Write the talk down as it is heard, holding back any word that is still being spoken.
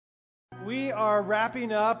We are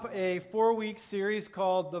wrapping up a 4-week series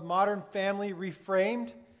called The Modern Family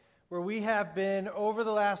Reframed, where we have been, over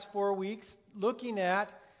the last 4 weeks, looking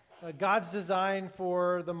at God's design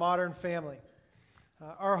for the modern family.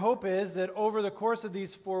 Our hope is that over the course of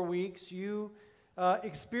these 4 weeks, you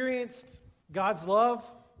experienced God's love,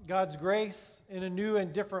 God's grace in a new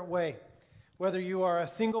and different way. Whether you are a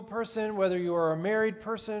single person, whether you are a married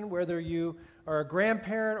person, whether you are a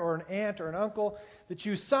grandparent or an aunt or an uncle, that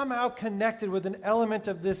you somehow connected with an element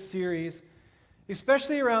of this series,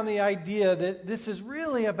 especially around the idea that this is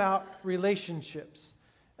really about relationships.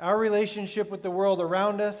 Our relationship with the world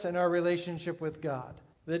around us and our relationship with God.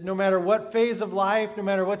 That no matter what phase of life, no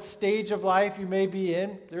matter what stage of life you may be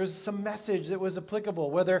in, there's some message that was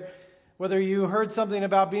applicable. Whether you heard something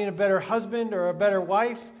about being a better husband or a better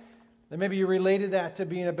wife, then maybe you related that to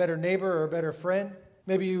being a better neighbor or a better friend.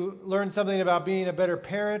 Maybe you learned something about being a better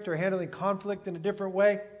parent or handling conflict in a different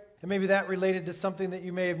way. And maybe that related to something that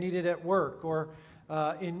you may have needed at work or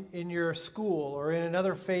in your school or in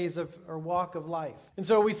another phase of or walk of life. And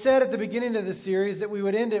so we said at the beginning of the series that we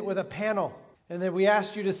would end it with a panel and that we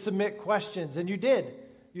asked you to submit questions. And you did.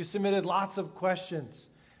 You submitted lots of questions.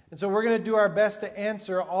 And so we're going to do our best to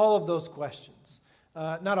answer all of those questions.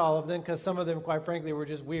 Not all of them, because some of them, quite frankly, were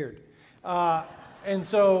just weird. And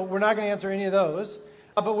so we're not going to answer any of those.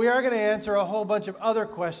 But we are going to answer a whole bunch of other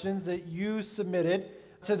questions that you submitted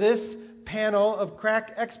to this panel of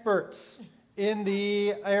crack experts in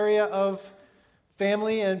the area of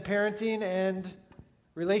family and parenting and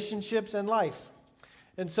relationships and life.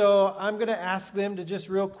 And so I'm going to ask them to just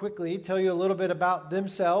real quickly tell you a little bit about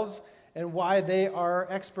themselves and why they are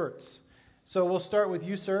experts. So we'll start with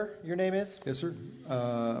you, sir. Your name is? Yes, sir.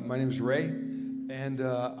 My name is Ray, and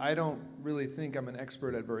I don't really think I'm an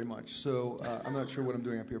expert at very much, so I'm not sure what I'm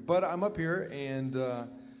doing up here. But I'm up here, and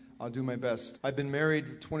I'll do my best. I've been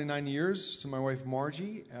married 29 years to my wife,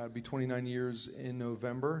 Margie. It'll be 29 years in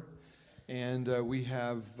November. And we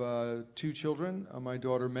have 2 children. My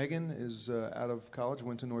daughter, Megan, is out of college,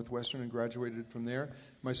 went to Northwestern and graduated from there.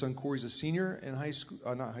 My son, Corey's a senior in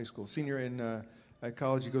senior in at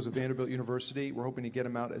college. He goes to Vanderbilt University. We're hoping to get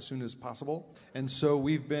him out as soon as possible. And so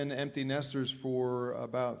we've been empty nesters for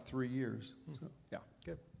about 3 years. So, yeah.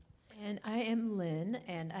 Good. And I am Lynn,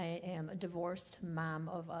 and I am a divorced mom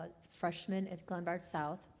of a freshman at Glenbard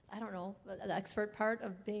South. I don't know, the expert part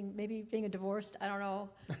of being a divorced, I don't know.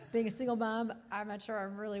 Being a single mom, I'm not sure.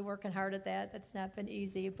 I'm really working hard at that. That's not been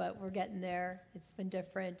easy, but we're getting there. It's been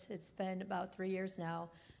different. It's been about 3 years now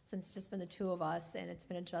since it's just been the two of us, and it's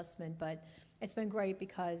been an adjustment. But it's been great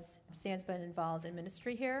because Stan's been involved in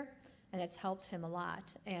ministry here, and it's helped him a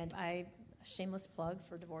lot. And shameless plug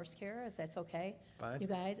for divorce care, if that's okay. Fine. You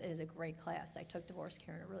guys, it is a great class. I took divorce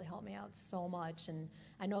care, and it really helped me out so much. And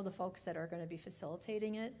I know the folks that are going to be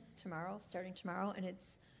facilitating it starting tomorrow, and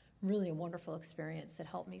it's really a wonderful experience. It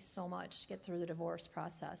helped me so much get through the divorce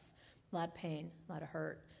process. A lot of pain, a lot of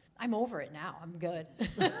hurt. I'm over it now. I'm good.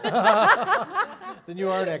 Then you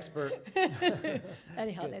are an expert.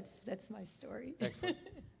 Anyhow, Good. that's my story. Excellent.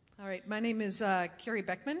 All right, my name is Cari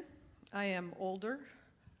Beckman. I am older,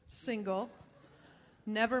 single,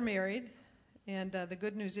 never married, and the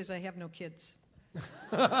good news is I have no kids.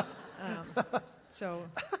 So,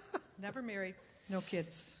 never married, no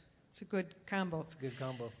kids. It's a good combo. It's a good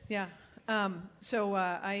combo. Yeah. So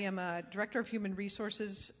I am a Director of Human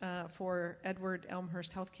Resources for Edward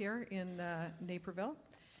Elmhurst Healthcare in Naperville.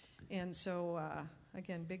 And so,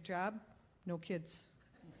 again, big job, no kids.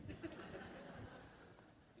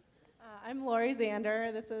 I'm Lorri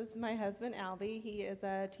Zander. This is my husband, Alby. He is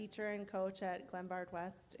a teacher and coach at Glenbard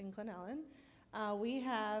West in Glen Ellen. We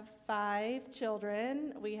have 5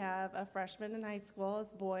 children. We have a freshman in high school,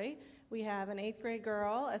 as a boy. We have an 8th grade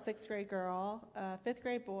girl, a 6th grade girl, a 5th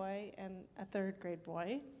grade boy, and a 3rd grade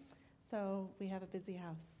boy. So we have a busy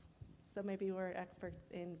house. So maybe we're experts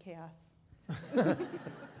in chaos. The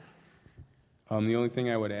only thing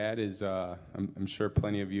I would add is I'm sure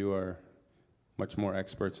plenty of you are much more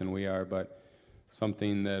experts than we are, but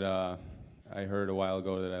something that I heard a while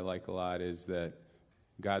ago that I like a lot is that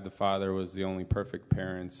God the Father was the only perfect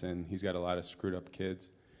parents, and he's got a lot of screwed up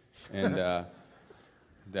kids. And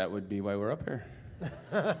that would be why we're up here.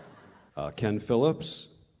 Ken Phillips,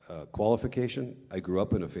 qualification, I grew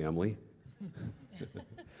up in a family.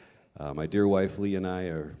 My dear wife Lee and I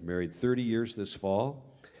are married 30 years this fall.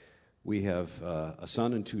 We have a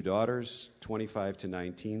son and 2 daughters, 25 to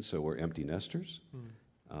 19, so we're empty nesters.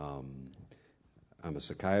 I'm a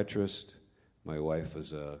psychiatrist. My wife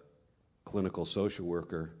is a clinical social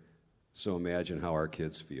worker, so imagine how our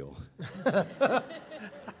kids feel.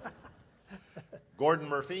 Gordon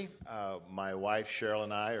Murphy. My wife Cheryl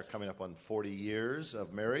and I are coming up on 40 years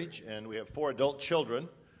of marriage, and we have 4 adult children.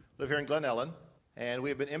 Live here in Glen Ellen, and we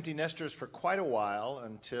have been empty nesters for quite a while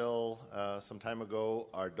until some time ago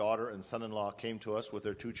our daughter and son-in-law came to us with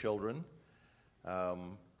their 2 children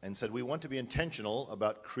and said we want to be intentional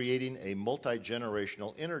about creating a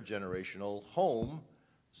multi-generational, intergenerational home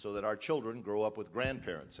so that our children grow up with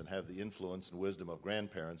grandparents and have the influence and wisdom of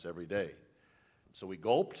grandparents every day. So we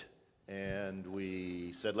gulped and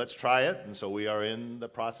we said, let's try it. And so we are in the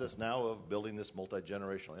process now of building this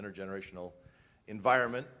multi-generational, intergenerational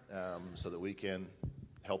environment so that we can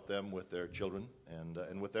help them with their children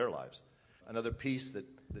and with their lives. Another piece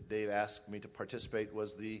that Dave asked me to participate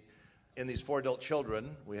was in these 4 adult children,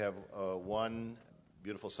 we have one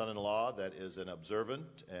beautiful son-in-law that is an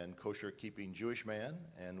observant and kosher-keeping Jewish man,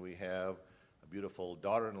 and we have a beautiful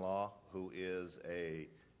daughter-in-law who is a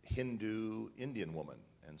Hindu Indian woman.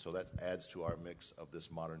 And so that adds to our mix of this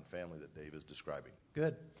modern family that Dave is describing.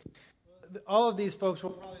 Good. All of these folks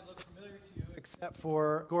will probably look familiar to you except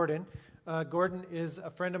for Gordon. Gordon is a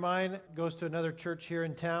friend of mine, goes to another church here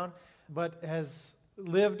in town, but has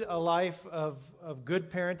lived a life of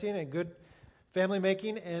good parenting and good family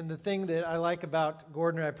making. And the thing that I like about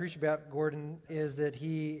Gordon, or I appreciate about Gordon, is that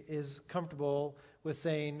he is comfortable with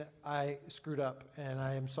saying, I screwed up and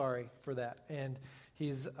I am sorry for that. And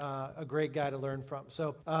he's a great guy to learn from.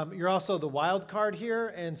 So you're also the wild card here,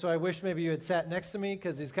 and so I wish maybe you had sat next to me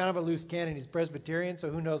because he's kind of a loose cannon. He's Presbyterian, so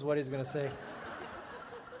who knows what he's going to say.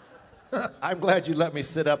 I'm glad you let me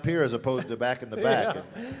sit up here as opposed to back in the back.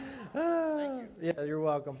 Yeah, you're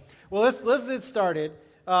welcome. Well, let's get started.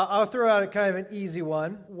 I'll throw out a kind of an easy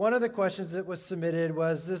one. One of the questions that was submitted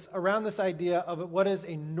was around this idea of what is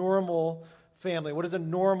a normal family? What does a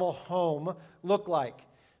normal home look like?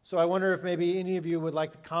 So I wonder if maybe any of you would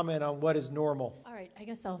like to comment on what is normal. All right, I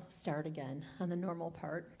guess I'll start again on the normal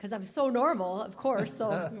part, because I'm so normal, of course, so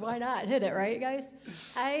why not hit it, right, guys?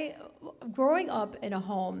 Growing up in a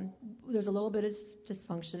home, there's a little bit of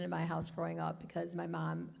dysfunction in my house growing up because my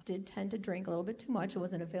mom did tend to drink a little bit too much. It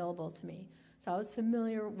wasn't available to me. So I was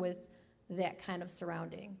familiar with that kind of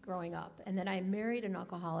surrounding growing up. And then I married an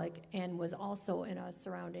alcoholic and was also in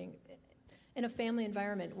a family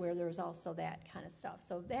environment where there was also that kind of stuff.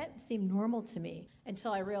 So that seemed normal to me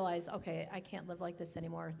until I realized, okay, I can't live like this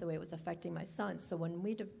anymore the way it was affecting my son. So when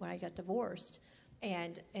I got divorced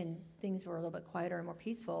and things were a little bit quieter and more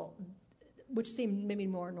peaceful, which seemed maybe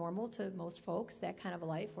more normal to most folks, that kind of a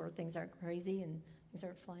life where things aren't crazy and things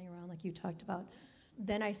aren't flying around like you talked about.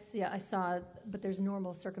 Then I saw, but there's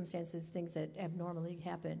normal circumstances, things that abnormally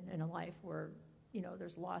happen in a life where,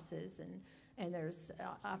 there's losses and there's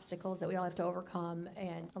obstacles that we all have to overcome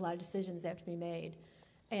and a lot of decisions that have to be made.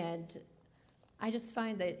 And I just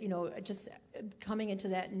find that, just coming into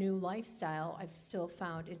that new lifestyle, I've still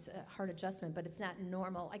found it's a hard adjustment, but it's not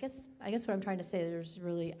normal. I guess what I'm trying to say,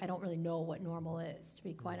 I don't really know what normal is, to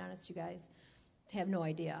be quite honest, you guys. I have no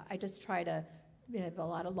idea. I just try to have a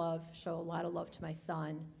lot of love, show a lot of love to my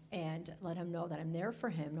son, and let him know that I'm there for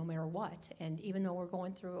him no matter what. And even though we're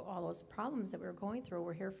going through all those problems that we were going through,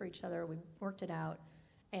 we're here for each other. We worked it out,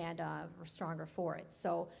 and we're stronger for it.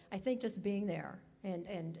 So I think just being there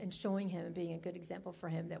and showing him and being a good example for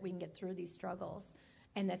him that we can get through these struggles,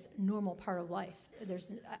 and that's a normal part of life.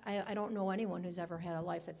 I don't know anyone who's ever had a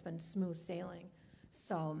life that's been smooth sailing.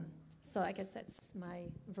 So I guess that's my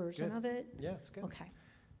version of it. Yeah, it's good. Okay.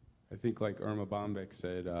 I think like Irma Bombeck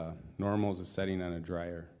said, normal is a setting on a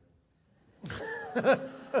dryer.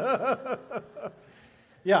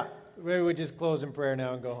 Yeah, maybe we just close in prayer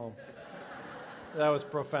now and go home. That was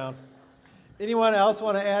profound. Anyone else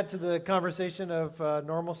want to add to the conversation of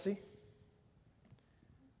normalcy?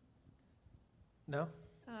 No?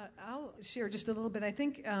 I'll share just a little bit. I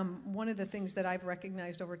think one of the things that I've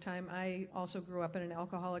recognized over time, I also grew up in an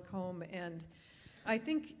alcoholic home, and I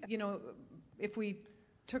think, if we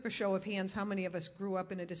took a show of hands, how many of us grew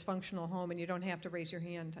up in a dysfunctional home, and you don't have to raise your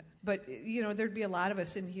hand. But, there'd be a lot of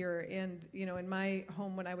us in here. And, in my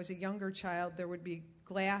home when I was a younger child, there would be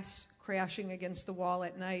glass crashing against the wall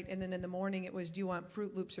at night. And then in the morning it was, do you want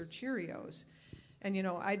Fruit Loops or Cheerios? And,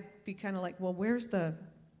 I'd be kind of like, well, where's the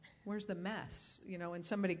mess? And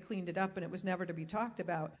somebody cleaned it up and it was never to be talked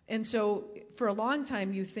about. And so for a long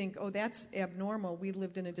time you think, oh, that's abnormal. We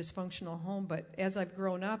lived in a dysfunctional home. But as I've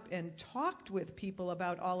grown up and talked with people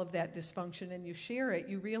about all of that dysfunction and you share it,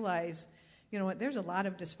 you realize, there's a lot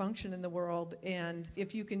of dysfunction in the world. And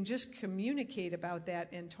if you can just communicate about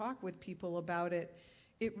that and talk with people about it,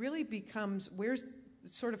 it really becomes,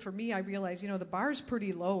 sort of for me, I realize, the bar's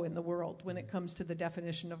pretty low in the world when it comes to the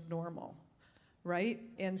definition of normal. right?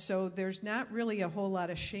 And so there's not really a whole lot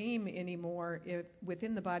of shame anymore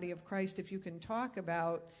within the body of Christ if you can talk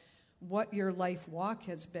about what your life walk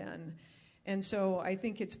has been. And so I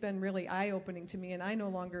think it's been really eye-opening to me, and I no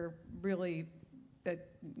longer really,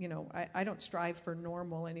 I don't strive for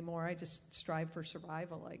normal anymore. I just strive for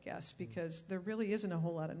survival, I guess, because there really isn't a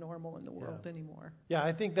whole lot of normal in the world anymore. Yeah,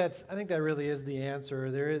 I think that really is the answer.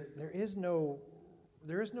 There is no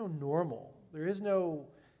normal. There is no,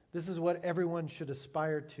 this is what everyone should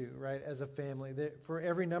aspire to, right, as a family. For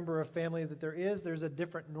every number of family that there's a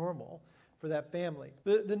different normal for that family.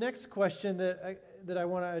 The next question that I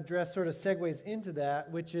want to address sort of segues into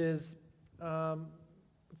that, which is,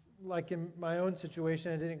 like in my own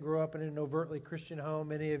situation, I didn't grow up in an overtly Christian home.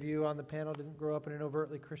 Many of you on the panel didn't grow up in an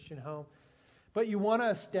overtly Christian home. But you want to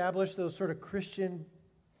establish those sort of Christian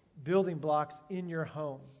building blocks in your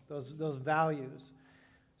home, those values.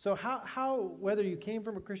 So how, whether you came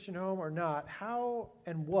from a Christian home or not, how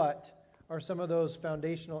and what are some of those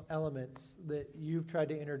foundational elements that you've tried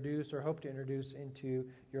to introduce or hope to introduce into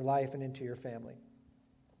your life and into your family?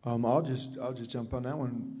 I'll just jump on that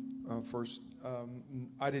one first.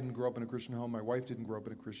 I didn't grow up in a Christian home. My wife didn't grow up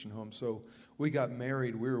in a Christian home. So we got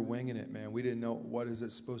married. We were winging it, man. We didn't know what is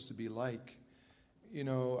it supposed to be like.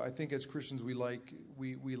 I think as Christians we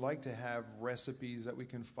like to have recipes that we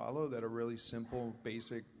can follow that are really simple,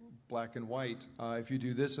 basic, black and white. If you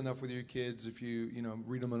do this enough with your kids, if you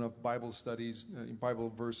read them enough Bible studies, Bible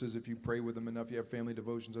verses, if you pray with them enough, you have family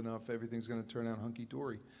devotions enough, everything's going to turn out hunky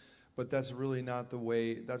dory. But that's really not the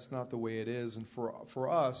way. That's not the way it is. And for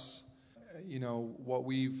us,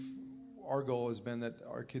 our goal has been that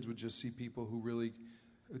our kids would just see people who really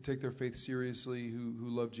take their faith seriously, who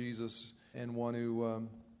love Jesus and want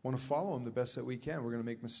to follow him the best that we can. We're going to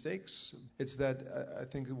make mistakes. It's that I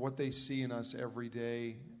think what they see in us every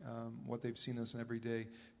day, what they've seen us in every day,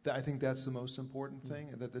 I think that's the most important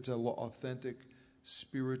thing. That it's an authentic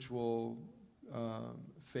spiritual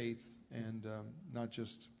faith and not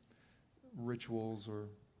just rituals or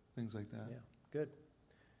things like that. Yeah, good.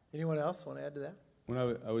 Anyone else want to add to that?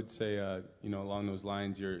 Well, I would say, along those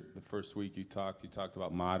lines, the first week you talked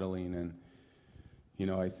about modeling, and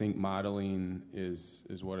I think modeling is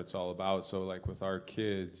what it's all about. So like with our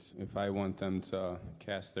kids, if I want them to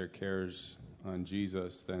cast their cares on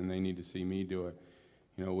Jesus, then they need to see me do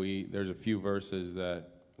it. There's a few verses that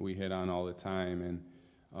we hit on all the time, and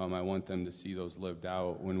I want them to see those lived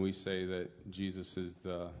out. When we say that Jesus is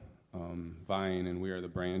the vine and we are the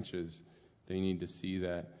branches, they need to see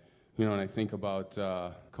that. And I think about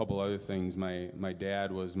a couple other things. My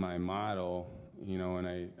dad was my model,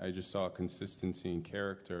 and I just saw consistency in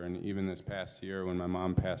character. And even this past year when my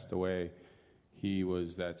mom passed away, he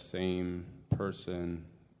was that same person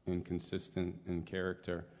and consistent in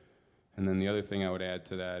character. And then the other thing I would add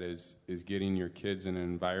to that is getting your kids in an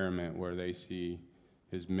environment where they see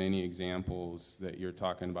as many examples that you're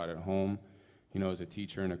talking about at home. As a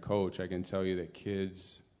teacher and a coach, I can tell you that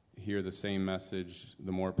kids hear the same message.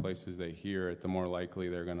 The more places they hear it, the more likely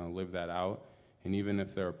they're going to live that out. And even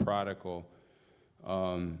if they're a prodigal,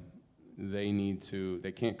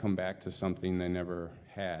 they can't come back to something they never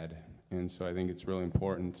had. And so I think it's really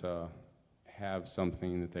important to have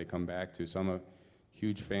something that they come back to. So I'm a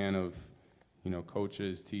huge fan of,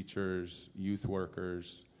 coaches, teachers, youth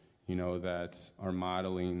workers, that are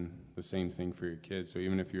modeling the same thing for your kids. So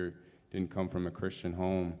even if you didn't come from a Christian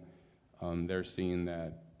home, they're seeing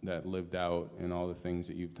that lived out in all the things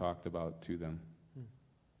that you've talked about to them.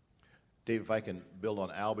 Dave, if I can build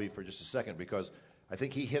on Alby for just a second, because I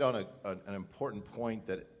think he hit on an important point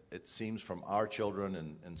that it seems from our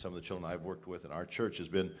children and some of the children I've worked with in our church has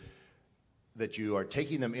been that you are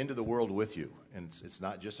taking them into the world with you. And it's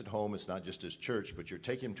not just at home, it's not just as church, but you're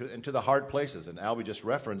taking them into the hard places. And Alby just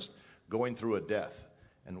referenced going through a death.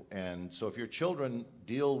 And so if your children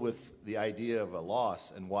deal with the idea of a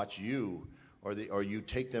loss and watch you, or you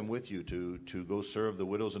take them with you to go serve the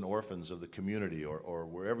widows and orphans of the community or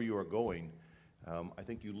wherever you are going, I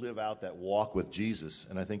think you live out that walk with Jesus,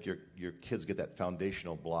 and I think your kids get that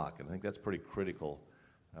foundational block. And I think that's pretty critical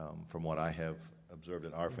from what I have observed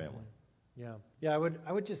in our family. Yeah. I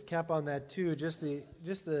would just cap on that too. Just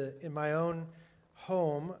the in my own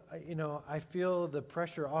home, I feel the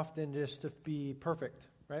pressure often just to be perfect,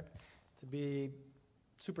 right? To be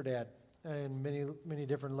super dad in many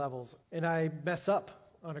different levels, and I mess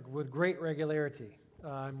up with great regularity.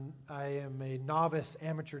 I am a novice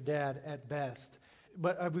amateur dad at best,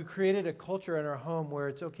 but we created a culture in our home where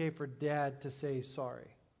it's okay for dad to say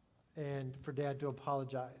sorry, and for dad to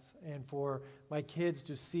apologize, and for my kids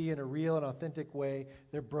to see in a real and authentic way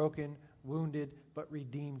their broken, wounded, but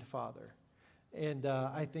redeemed father. And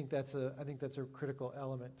I think that's a critical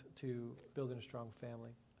element to building a strong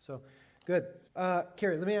family. So, good.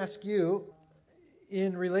 Cari, let me ask you,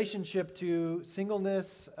 in relationship to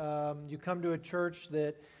singleness, you come to a church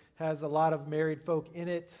that has a lot of married folk in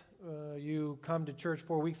it. You come to church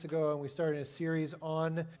 4 weeks ago, and we started a series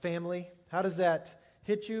on family. How does that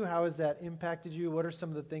hit you? How has that impacted you? What are some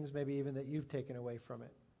of the things maybe even that you've taken away from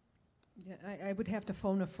it? Yeah, I would have to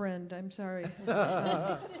phone a friend. I'm sorry.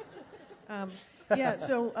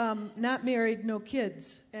 Not married, no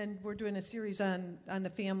kids, and we're doing a series on the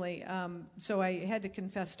family. So I had to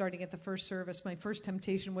confess, starting at the first service, my first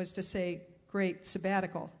temptation was to say, great,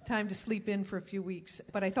 sabbatical, time to sleep in for a few weeks.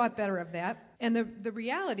 But I thought better of that. And the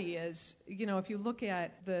reality is, if you look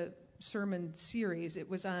at the sermon series, it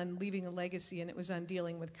was on leaving a legacy, and it was on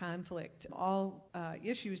dealing with conflict, all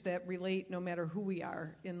issues that relate no matter who we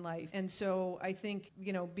are in life. And so I think,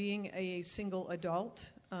 being a single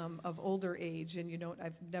adult of older age, and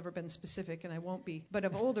I've never been specific, and I won't be, but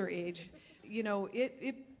of older age,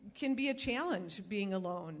 it can be a challenge being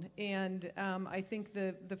alone. And I think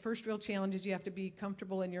the first real challenge is you have to be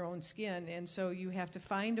comfortable in your own skin, and so you have to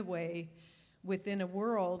find a way within a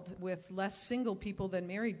world with less single people than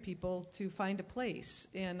married people to find a place.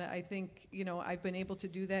 And I think, I've been able to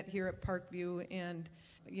do that here at Parkview, and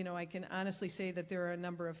I can honestly say that there are a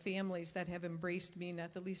number of families that have embraced me,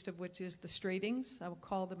 not the least of which is the Straitings. I will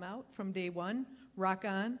call them out from day one. Rock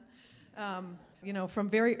on. And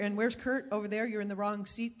where's Kurt? Over there. You're in the wrong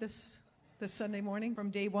seat this Sunday morning. From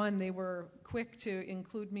day one, they were quick to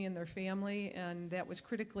include me in their family, and that was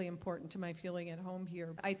critically important to my feeling at home here.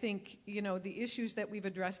 I think, the issues that we've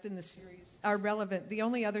addressed in the series are relevant. The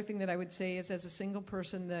only other thing that I would say is, as a single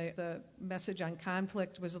person, the message on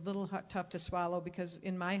conflict was a little tough to swallow, because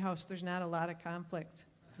in my house, there's not a lot of conflict.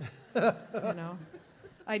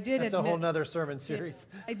 I did That's admit, a whole nother sermon series.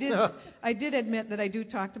 I did admit that I do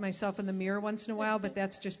talk to myself in the mirror once in a while, but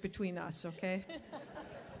that's just between us, okay?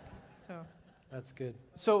 So that's good.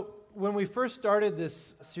 So when we first started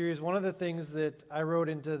this series, one of the things that I wrote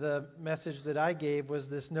into the message that I gave was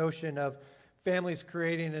this notion of families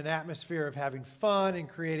creating an atmosphere of having fun and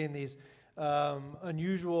creating these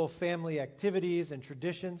unusual family activities and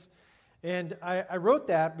traditions. And I wrote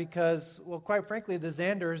that because, well, quite frankly, the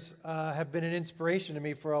Zanders have been an inspiration to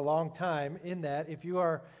me for a long time, in that if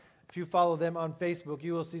you follow them on Facebook,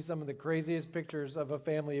 you will see some of the craziest pictures of a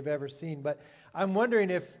family you've ever seen. But I'm wondering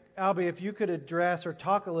if, Alby, if you could address or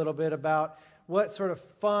talk a little bit about what sort of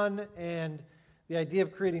fun and the idea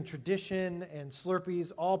of creating tradition and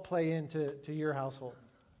Slurpees all play into your household.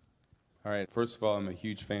 All right. First of all, I'm a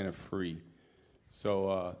huge fan of free.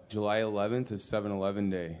 So July 11th is 7-Eleven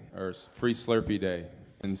Day, or Free Slurpee Day.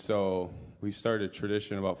 And so we started a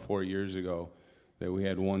tradition about 4 years ago that we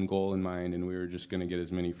had one goal in mind, and we were just going to get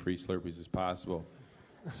as many free Slurpees as possible.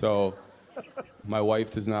 So my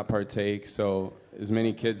wife does not partake, so as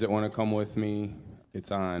many kids that want to come with me,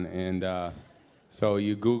 it's on. And so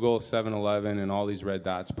you Google 7-Eleven and all these red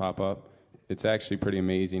dots pop up. It's actually pretty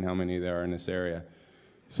amazing how many there are in this area.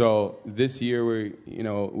 So this year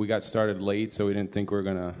we got started late, so we didn't think we were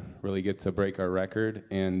going to really get to break our record.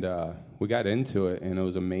 And we got into it, and it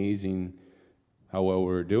was amazing how well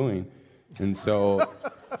we were doing. And so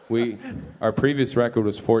our previous record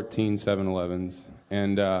was 14 7-Elevens.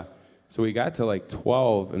 And so we got to like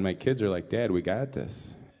 12, and my kids are like, Dad, we got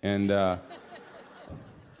this. And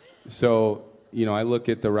so, I look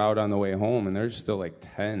at the route on the way home, and there's still like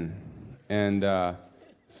 10. And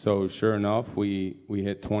so sure enough, we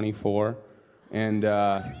hit 24, and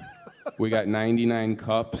we got 99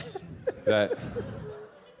 cups that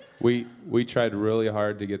we tried really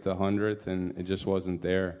hard to get the 100th, and it just wasn't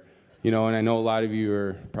there. And I know a lot of you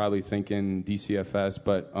are probably thinking DCFS,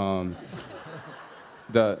 but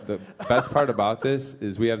the best part about this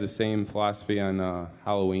is we have the same philosophy on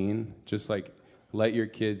Halloween. Just like let your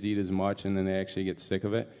kids eat as much, and then they actually get sick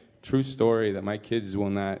of it. True story that my kids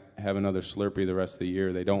will not have another Slurpee the rest of the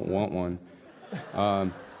year. They don't want one.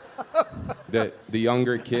 The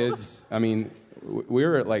younger kids, we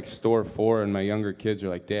were at like store 4, and my younger kids were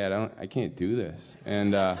like, Dad, I can't do this.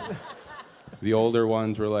 And the older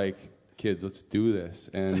ones were like, kids, let's do this.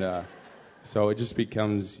 And so it just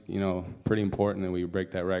becomes, pretty important that we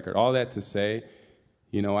break that record. All that to say,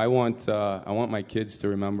 I want my kids to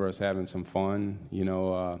remember us having some fun.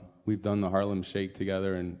 We've done the Harlem Shake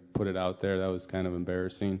together and put it out there. That was kind of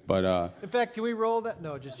embarrassing. But in fact, can we roll that?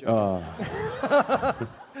 No, just joking.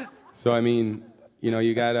 So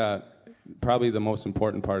you gotta. Probably the most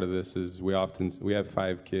important part of this is we have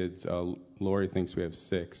 5 kids. Lorri thinks we have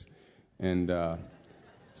 6, and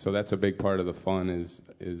so that's a big part of the fun.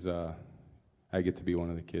 Is I get to be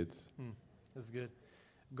one of the kids. That's good.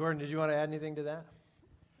 Gordon, did you want to add anything to that?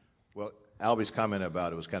 Well, Alby's comment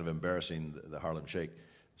about it was kind of embarrassing, the Harlem Shake.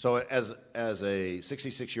 So as a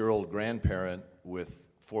 66-year-old grandparent with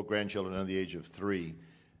 4 grandchildren under the age of 3,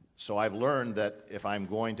 so I've learned that if I'm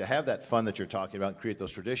going to have that fun that you're talking about and create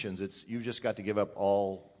those traditions, you've just got to give up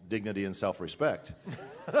all dignity and self-respect.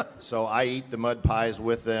 So I eat the mud pies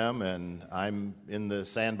with them, and I'm in the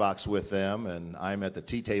sandbox with them, and I'm at the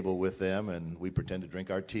tea table with them, and we pretend to drink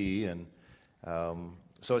our tea. And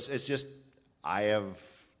so it's just I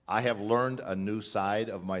have learned a new side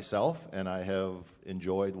of myself, and I have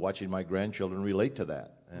enjoyed watching my grandchildren relate to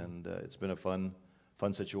that. And it's been a fun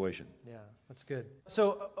situation. Yeah, that's good.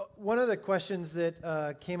 So one of the questions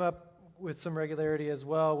that came up with some regularity as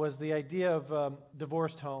well was the idea of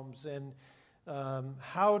divorced homes, and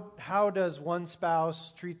how does one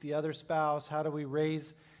spouse treat the other spouse? How do we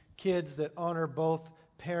raise kids that honor both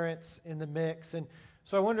parents in the mix? And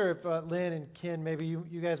so I wonder if Lynn and Ken, maybe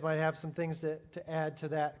you guys might have some things to add to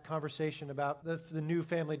that conversation about the new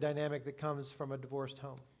family dynamic that comes from a divorced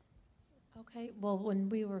home. Okay, well, when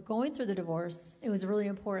we were going through the divorce, it was really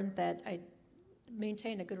important that I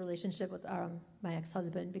maintain a good relationship with my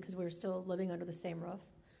ex-husband because we were still living under the same roof.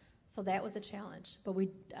 So that was a challenge, but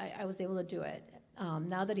I was able to do it.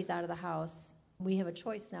 Now that he's out of the house, we have a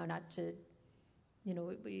choice now not to,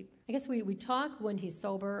 I guess we talk when he's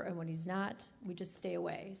sober, and when he's not, we just stay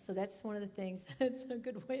away. So that's one of the things, that's a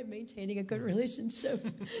good way of maintaining a good relationship,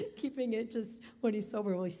 keeping it just when he's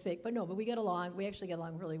sober we speak. But we get along, we actually get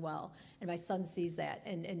along really well, and my son sees that,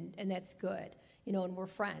 and that's good, and we're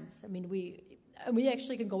friends. I mean, we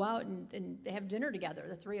actually can go out and have dinner together,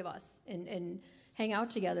 the 3 of us, and hang out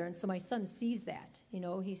together. And so my son sees that,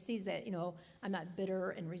 he sees that, I'm not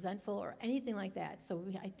bitter and resentful or anything like that. So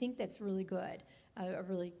I think that's really good, a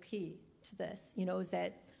really key to this, is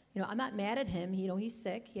that, I'm not mad at him. He's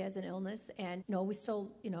sick, he has an illness, and, we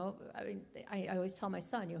still, I always tell my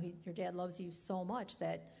son, your dad loves you so much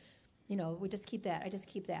that, I just keep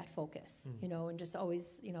that focus, and just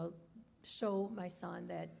always, show my son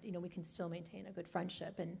that, we can still maintain a good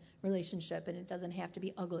friendship and relationship, and it doesn't have to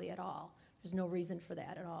be ugly at all. There's no reason for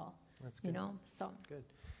that at all. That's good. So. Good.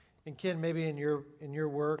 And Ken, maybe in your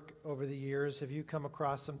work over the years, have you come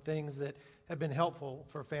across some things that have been helpful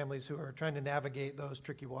for families who are trying to navigate those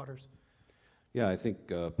tricky waters? Yeah, I think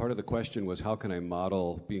part of the question was, how can I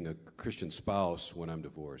model being a Christian spouse when I'm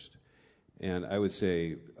divorced? And I would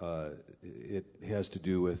say it has to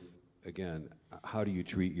do with, again, how do you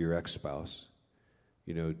treat your ex-spouse?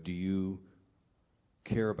 Do you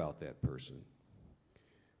care about that person?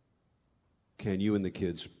 Can you and the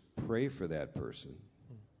kids pray for that person?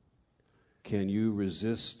 Can you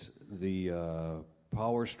resist the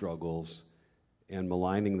power struggles and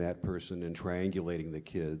maligning that person and triangulating the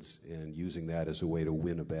kids and using that as a way to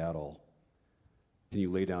win a battle? Can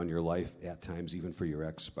you lay down your life at times even for your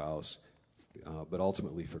ex-spouse, but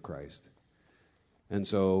ultimately for Christ? And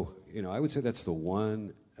so, I would say that's the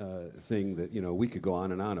one thing that, we could go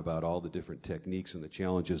on and on about all the different techniques and the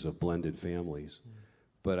challenges of blended families.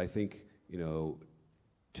 But I think,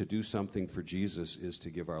 to do something for Jesus is to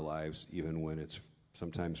give our lives even when it's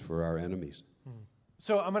sometimes for our enemies.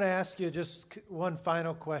 So I'm going to ask you just one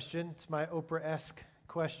final question. It's my Oprah-esque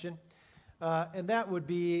question. And that would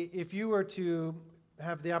be, if you were to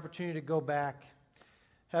have the opportunity to go back,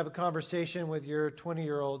 have a conversation with your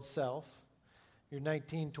 20-year-old self, your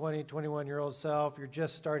 19, 20, 21-year-old self, you're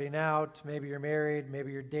just starting out, maybe you're married,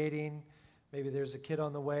 maybe you're dating, maybe there's a kid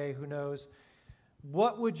on the way, who knows.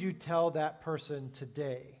 What would you tell that person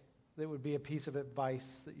today that would be a piece of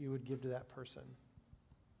advice that you would give to that person?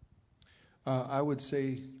 I would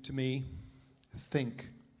say to me, think.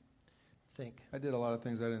 Think. I did a lot of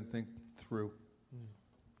things I didn't think through.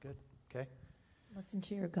 Good. Okay. Listen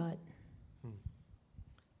to your gut.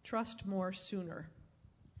 Trust more sooner.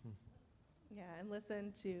 Yeah, and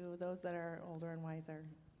listen to those that are older and wiser.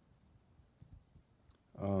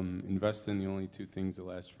 Invest in the only 2 things that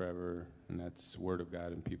last forever, and that's Word of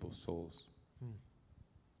God and people's souls.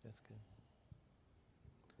 That's good.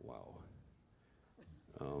 Wow.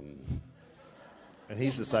 And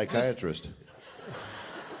he's the psychiatrist.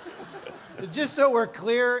 Just so we're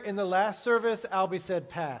clear, in the last service, Alby said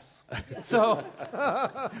pass. So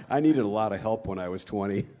I needed a lot of help when I was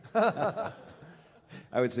 20. I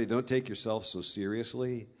would say don't take yourself so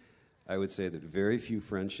seriously. I would say that very few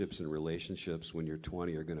friendships and relationships when you're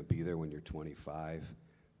 20 are going to be there when you're 25.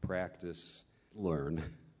 Practice, learn.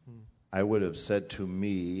 I would have said to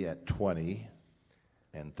me at 20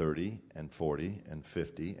 and 30 and 40 and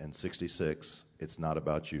 50 and 66, it's not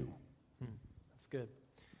about you. That's good.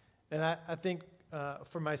 And I think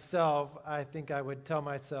for myself, I think I would tell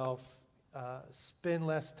myself, spend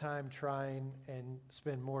less time trying and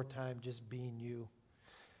spend more time just being you.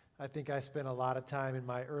 I think I spent a lot of time in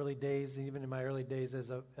my early days, even in my early days as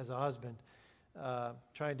a husband,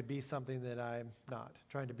 trying to be something that I'm not,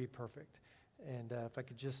 trying to be perfect. And if I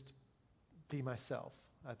could just be myself,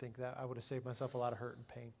 I think that I would have saved myself a lot of hurt and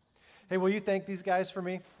pain. Hey, will you thank these guys for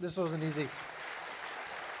me? This wasn't easy.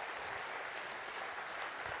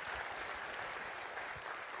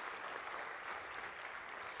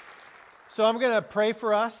 So I'm going to pray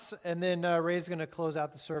for us, and then Ray's going to close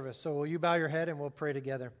out the service. So will you bow your head, and we'll pray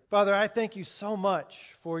together. Father, I thank you so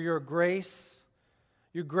much for your grace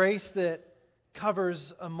that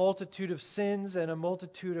covers a multitude of sins and a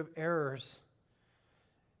multitude of errors.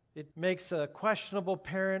 It makes a questionable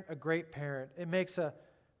parent a great parent. It makes a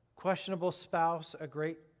questionable spouse a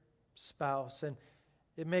great spouse. And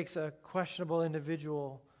it makes a questionable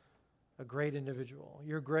individual a great individual.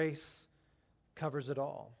 Your grace covers it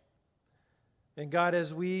all. And God,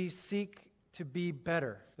 as we seek to be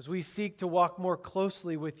better, as we seek to walk more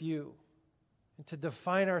closely with you, and to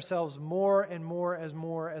define ourselves more and more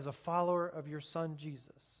as a follower of your Son,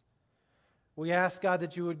 Jesus, we ask, God,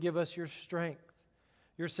 that you would give us your strength,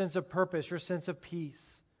 your sense of purpose, your sense of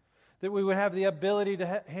peace, that we would have the ability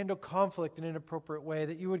to handle conflict in an appropriate way,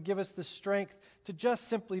 that you would give us the strength to just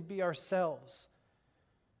simply be ourselves.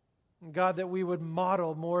 And God, that we would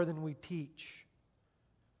model more than we teach,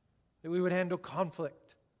 that we would handle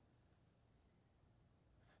conflict.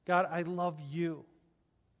 God, I love you,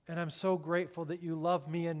 and I'm so grateful that you love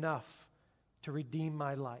me enough to redeem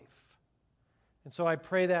my life. And so I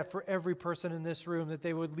pray that for every person in this room, that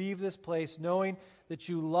they would leave this place knowing that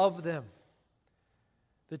you love them,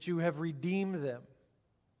 that you have redeemed them,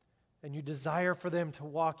 and you desire for them to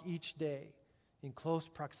walk each day in close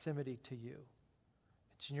proximity to you.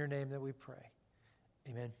 It's in your name that we pray.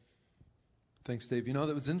 Amen. Thanks, Dave. You know,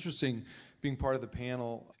 that was interesting being part of the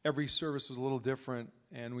panel. Every service was a little different,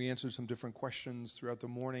 and we answered some different questions throughout the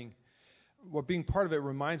morning. What being part of it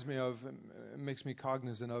reminds me of, and makes me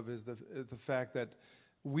cognizant of, is the fact that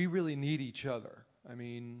we really need each other. I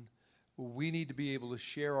mean, we need to be able to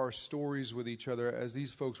share our stories with each other, as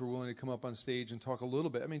these folks were willing to come up on stage and talk a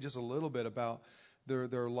little bit, just a little bit about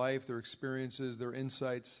their life, their experiences, their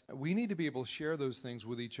insights. We need to be able to share those things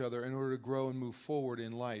with each other in order to grow and move forward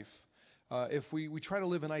in life. If we try to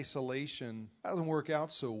live in isolation, that doesn't work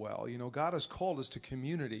out so well. You know, God has called us to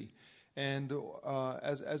community. And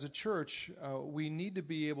as a church, we need to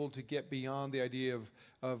be able to get beyond the idea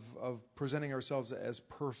of presenting ourselves as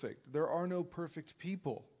perfect. There are no perfect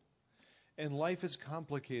people. And life is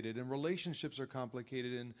complicated, and relationships are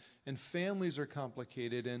complicated, and families are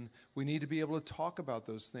complicated, and we need to be able to talk about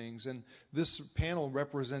those things. And this panel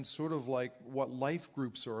represents sort of like what life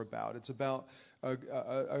groups are about. It's about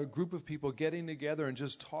a group of people getting together and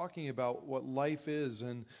just talking about what life is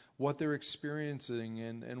and what they're experiencing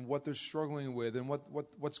and what they're struggling with and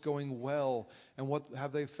what's going well and what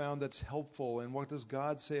have they found that's helpful and what does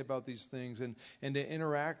God say about these things and to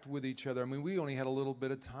interact with each other. I mean, we only had a little bit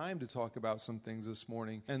of time to talk about some things this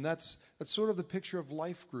morning, and that's sort of the picture of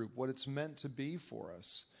life group, what it's meant to be for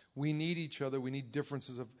us. We need each other. We need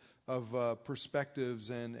differences of perspectives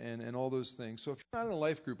and all those things. So if you're not in a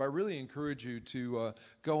life group, I really encourage you to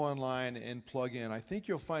go online and plug in. I think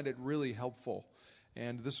you'll find it really helpful.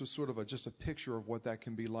 And this was sort of just a picture of what that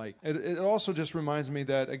can be like. It also just reminds me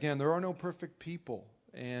that, again, there are no perfect people.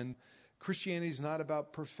 And Christianity is not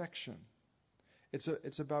about perfection.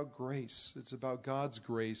 It's about grace. It's about God's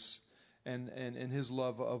grace and His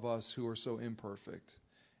love of us who are so imperfect.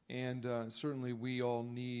 And certainly we all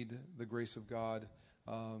need the grace of God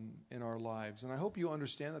in our lives. And I hope you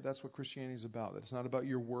understand that that's what Christianity is about. That it's not about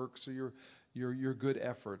your works or your good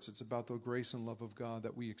efforts. It's about the grace and love of God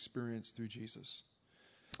that we experience through Jesus.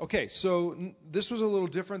 Okay, so this was a little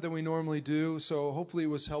different than we normally do, so hopefully it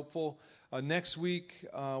was helpful. Next week,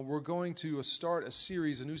 we're going to start a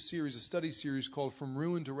new series, a study series called From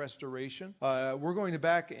Ruin to Restoration. We're going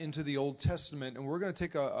back into the Old Testament, and we're going to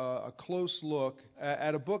take a close look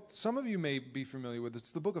at a book some of you may be familiar with.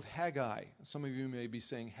 It's the book of Haggai. Some of you may be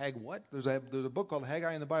saying, Hag what? There's a book called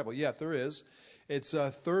Haggai in the Bible. Yeah, there is. It's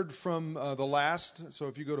third from the last, so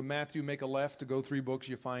if you go to Matthew, make a left to go 3 books,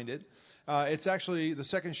 you find it. It's actually the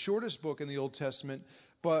second shortest book in the Old Testament,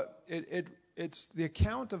 but it's the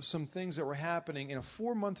account of some things that were happening in a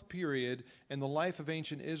 4-month period in the life of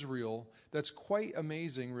ancient Israel that's quite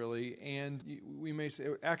amazing, really. And we may say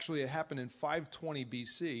actually it happened in 520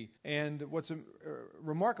 BC. And what's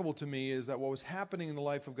remarkable to me is that what was happening in the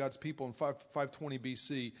life of God's people in 520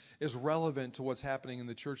 BC is relevant to what's happening in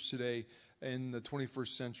the church today in the 21st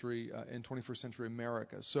century, in 21st century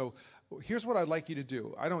America. So here's what I'd like you to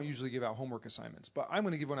do. I don't usually give out homework assignments, but I'm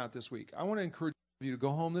going to give one out this week. I want to encourage you to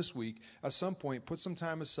go home this week, at some point, put some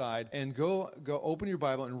time aside, and go open your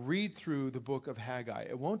Bible and read through the book of Haggai.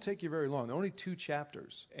 It won't take you very long. There are only 2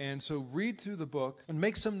 chapters. And so read through the book and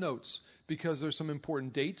make some notes, because there's some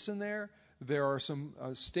important dates in there. There are some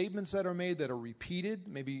statements that are made that are repeated.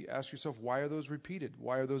 Maybe ask yourself, why are those repeated?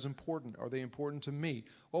 Why are those important? Are they important to me?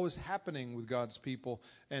 What was happening with God's people,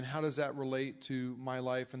 and how does that relate to my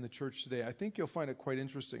life and the church today? I think you'll find it quite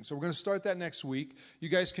interesting. So we're going to start that next week. You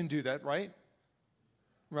guys can do that, right?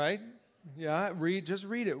 Right? Yeah, just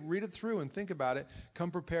read it through and think about it.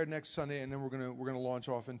 Come prepared next Sunday, and then we're gonna launch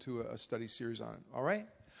off into a study series on it. All right?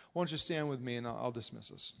 Why don't you stand with me, and I'll dismiss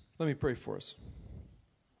us. Let me pray for us.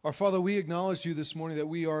 Our Father, we acknowledge you this morning that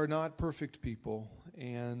we are not perfect people,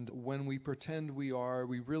 and when we pretend we are,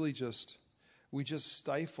 we really just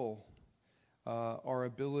stifle our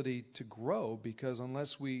ability to grow, because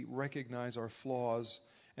unless we recognize our flaws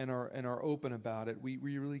and are open about it, we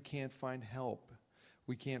really can't find help.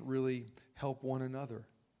 We can't really help one another,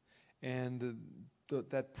 and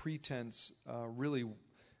that pretense really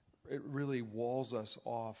walls us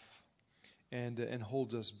off and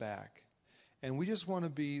holds us back. And we just want to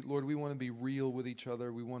be, Lord, we want to be real with each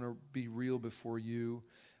other. We want to be real before you,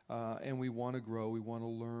 and we want to grow. We want to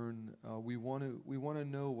learn. We want to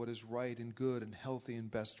know what is right and good and healthy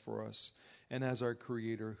and best for us. And as our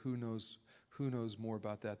Creator, who knows more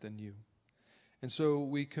about that than you? And so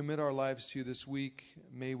we commit our lives to you this week.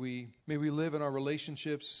 May we live in our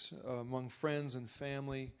relationships among friends and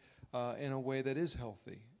family in a way that is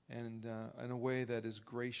healthy and in a way that is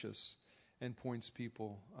gracious and points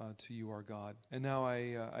people to you, our God. And now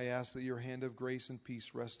I ask that your hand of grace and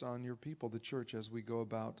peace rest on your people, the church, as we go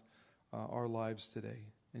about our lives today.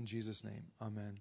 In Jesus' name, amen.